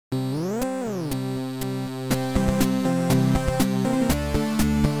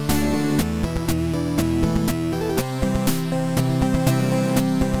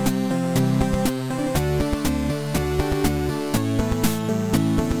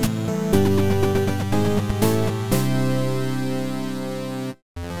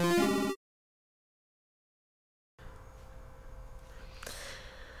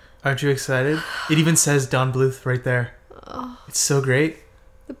Aren't you excited? It even says Don Bluth right there. Oh, It's so great.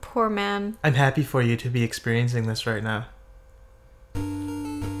 the poor man. I'm happy for you to be experiencing this right now.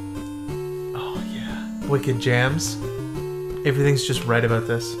 Oh yeah. Wicked jams. Everything's just right about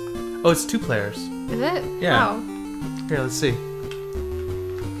this. Oh, it's 2 players. Is it? Yeah. How? Here, let's see.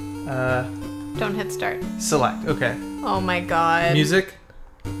 Don't hit start. Select. Okay. Oh my god. Music.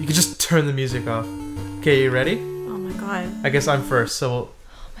 You can just turn the music off. Okay, you ready? Oh my god. I guess I'm first, so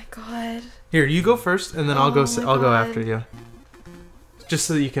Oh my god. here, you go first, and then I'll go. Oh my I'll go God. after you. Just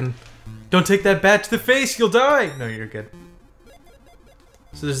so that you can. Don't take that bat to the face. You'll die. No, you're good.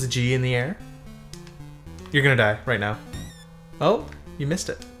 So there's the G in the air. You're gonna die right now. Oh, you missed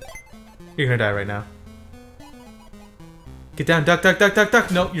it. You're gonna die right now. Get down, duck, duck, duck, duck,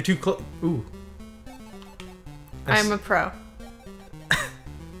 duck. No, you're too close. Ooh. Nice. I'm a pro.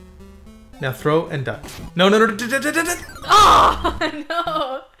 Now throw and duck. No, no, no. Oh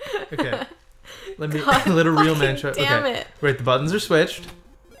no. Okay. Let me God, let a real man fucking show. damn Okay. it. Wait, the buttons are switched.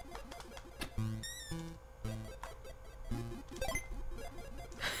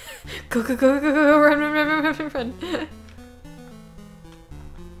 Go, go, go, go, go, run, run, run, run, run, run.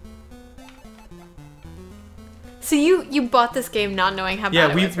 So you bought this game not knowing how bad Yeah,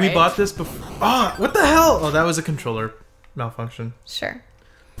 it we was, right? bought this before. Oh, what the hell? Oh, that was a controller malfunction. Sure.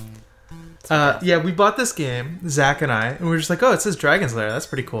 Yeah, we bought this game, Zach and I, and we were just like, oh, it says Dragon's Lair. That's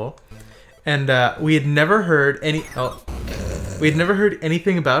pretty cool. And we had never heard we had never heard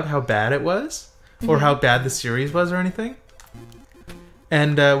anything about how bad it was, or how bad the series was, or anything.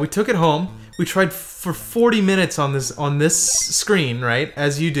 And we took it home. We tried for 40 minutes on this screen, right?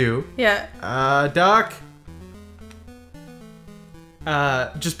 As you do. Yeah. Doc.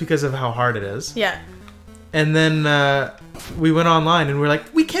 Just because of how hard it is. Yeah. And then we went online and we're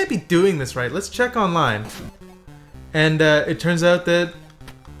like, we can't be doing this right. Let's check online. And it turns out that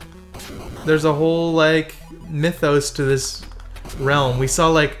there's a whole like mythos to this realm. We saw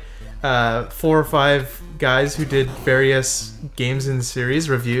like 4 or 5 guys who did various games in the series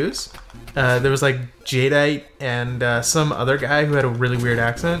reviews. There was like Jadeite and some other guy who had a really weird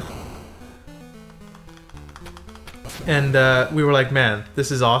accent. And we were like, man,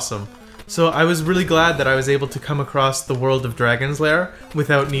 this is awesome. So I was really glad that I was able to come across the world of Dragon's Lair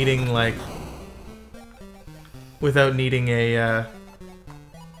without needing a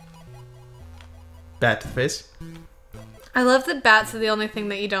bat to the face. I love that bats are the only thing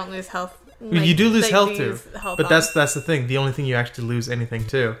that you don't lose health. You do lose that health you too, use health but on. that's the thing. The only thing you actually lose anything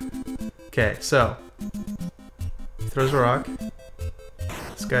to. Okay, so he throws a rock.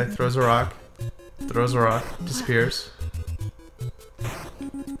 This guy throws a rock, disappears.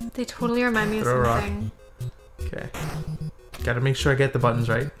 They totally remind me of Throw a rock. something. Okay, gotta make sure I get the buttons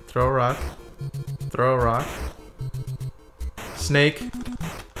right. Throw a rock, snake,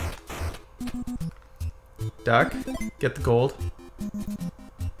 duck, get the gold.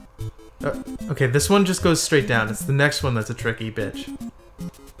 Okay, this one just goes straight down. It's the next one that's a tricky bitch.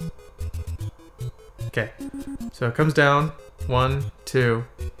 Okay, so it comes down. 1, 2.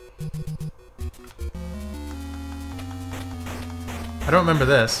 I don't remember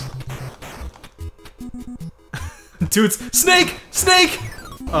this. Dude, it's snake! Snake!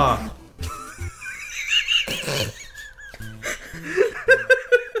 Oh.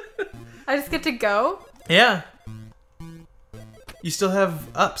 I just get to go? Yeah. You still have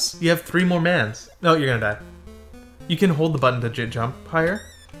ups. You have 3 more mans. No, you're gonna die. You can hold the button to jump higher.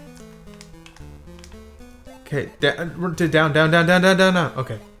 Okay, down.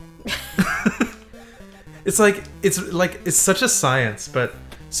 Okay. It's such a science, but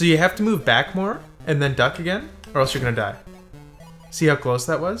so you have to move back more and then duck again, or else you're gonna die. See how close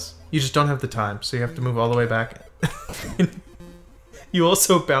that was? You just don't have the time, so you have to move all the way back. You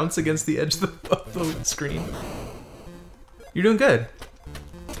also bounce against the edge of the screen. You're doing good.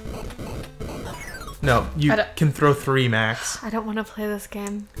 No, you can throw 3 max. I don't want to play this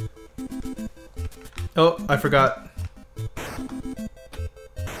game. Oh, I forgot.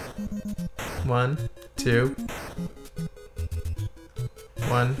 1, 2.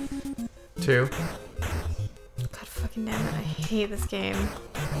 1, 2. God fucking damn it, I hate this game.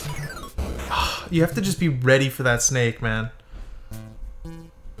 You have to just be ready for that snake, man.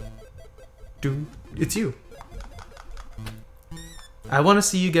 Dude, it's you. I want to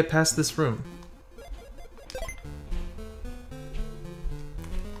see you get past this room.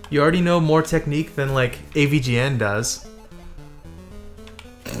 You already know more technique than, like, AVGN does.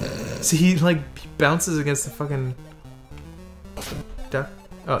 See, he bounces against the fucking duck.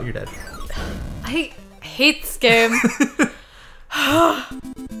 Oh, you're dead. I hate this game.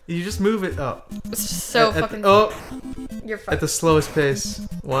 You just move it. Oh. It's just so fucking... Oh! You're fucked. At the slowest pace.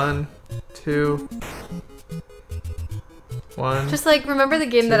 1, 2. 1. Just like, remember the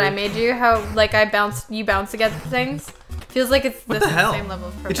game that 2. I made you? How, like, you bounce against things? Feels like it's What the hell? same level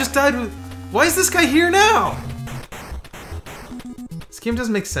of It just programming. died with... Why is this guy here now? This game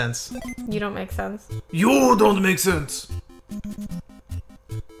doesn't make sense. You don't make sense. You don't make sense.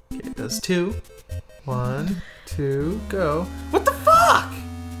 Okay, it does 2. 1, 2, go. What the fuck?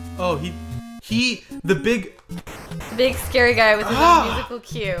 Oh, the big... The big scary guy with his own musical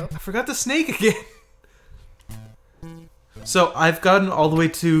cue. I forgot the snake again. So I've gotten all the way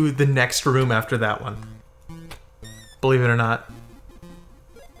to the next room after that one. Believe it or not.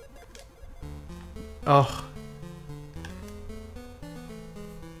 Oh.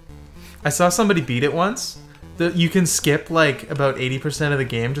 I saw somebody beat it once. You can skip like about 80% of the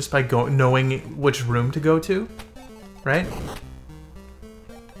game just by knowing which room to go to, right?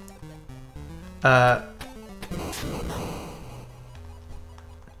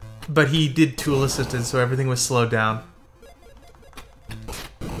 But he did tool assisted, so everything was slowed down.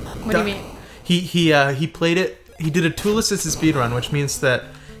 What do you mean? He played it. He did a tool assisted speedrun, which means that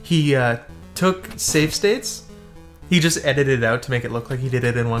he took save states. He just edited it out to make it look like he did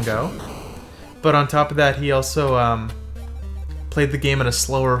it in one go. But on top of that, he also played the game at a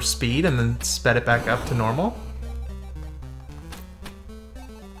slower speed and then sped it back up to normal.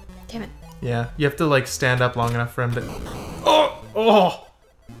 Damn it. Yeah, you have to like stand up long enough for him to... Oh! Oh!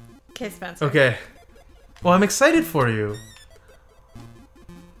 Okay, Spencer. Okay. Well, I'm excited for you.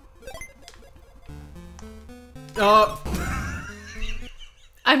 Oh!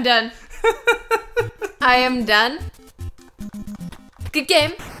 I'm done. I am done. Good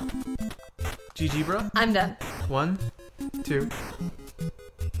game. GG, bro. I'm done. 1, 2.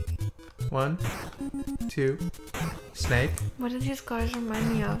 1, 2. Snake. What do these guys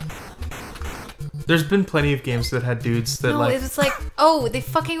remind me of? There's been plenty of games that had dudes that No, like... it was like, oh, they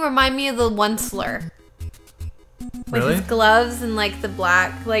fucking remind me of the One Slur. With Really? his gloves and like the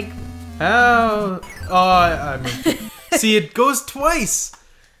black, like... Oh! Oh, I mean... See, it goes twice!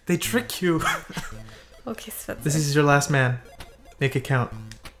 They trick you. Okay, Spencer. This is your last man. Make it count.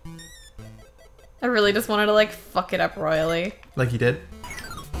 I really just wanted to like fuck it up royally. Like you did?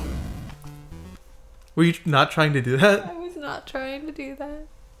 Were you not trying to do that? I was not trying to do that.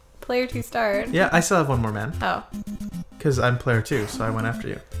 Player 2 start. Yeah, I still have one more man. Oh. Because I'm player 2, so I went after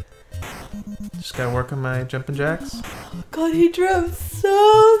you. Just gotta work on my jumping jacks. God, he drove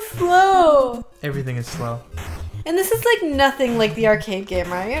so slow. Everything is slow. And this is like nothing like the arcade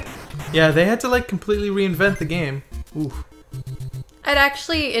game, right? Yeah, they had to like completely reinvent the game. Ooh. I'd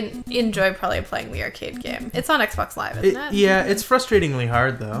actually enjoy probably playing the arcade game. It's on Xbox Live, isn't it? Yeah, it's frustratingly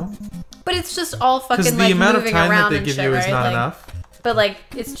hard though. But it's just all fucking Because the like amount of moving time that around they and give shit, you is right? not Like, enough. But like,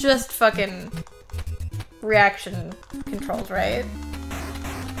 it's just fucking reaction controls, right?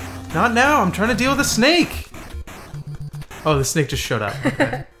 Not now, I'm trying to deal with a snake! Oh, the snake just showed up.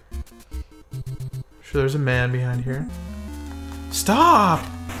 Okay. Sure, there's a man behind here. Stop!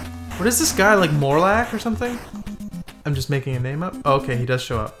 What is this guy, like Morlack or something? I'm just making a name up. Oh, okay, he does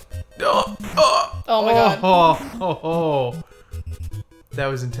show up. Oh, oh, Oh my god. Oh, oh, oh. That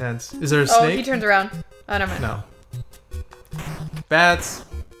was intense. Is there a Oh, snake? he turns around. Oh, never mind. No. Bats.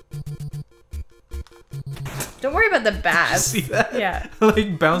 Don't worry about the bats. See that? Yeah. I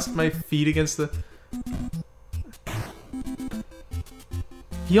like bounced my feet against the...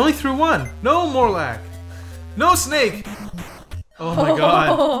 He only threw one. No Morlack. No snake. Oh my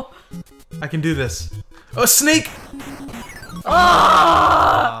god. I can do this. Oh, snake!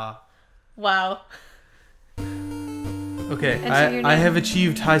 Ah. Wow. Okay, Enter your I name. have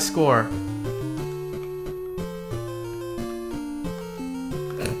achieved high score.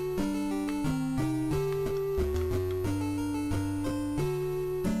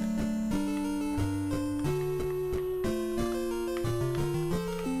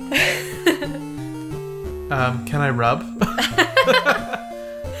 Can I rub?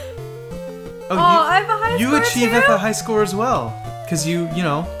 Oh, I have a high you score achieve too? a high score as well. Because you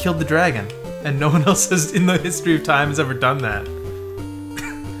know, killed the dragon. And no one else has, in the history of time, has ever done that.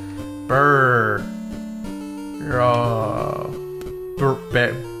 Brr.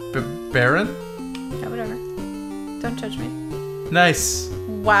 Baron? Yeah, whatever. Don't judge me. Nice.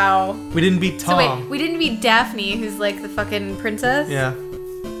 Wow. We didn't beat Tom. So wait, we didn't beat Daphne, who's like the fucking princess? Yeah.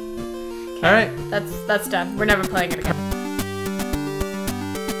 Okay. Alright. That's done. We're never playing it again.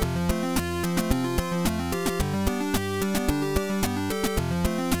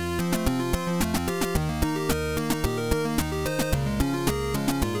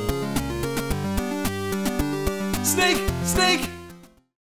 Snake! Snake!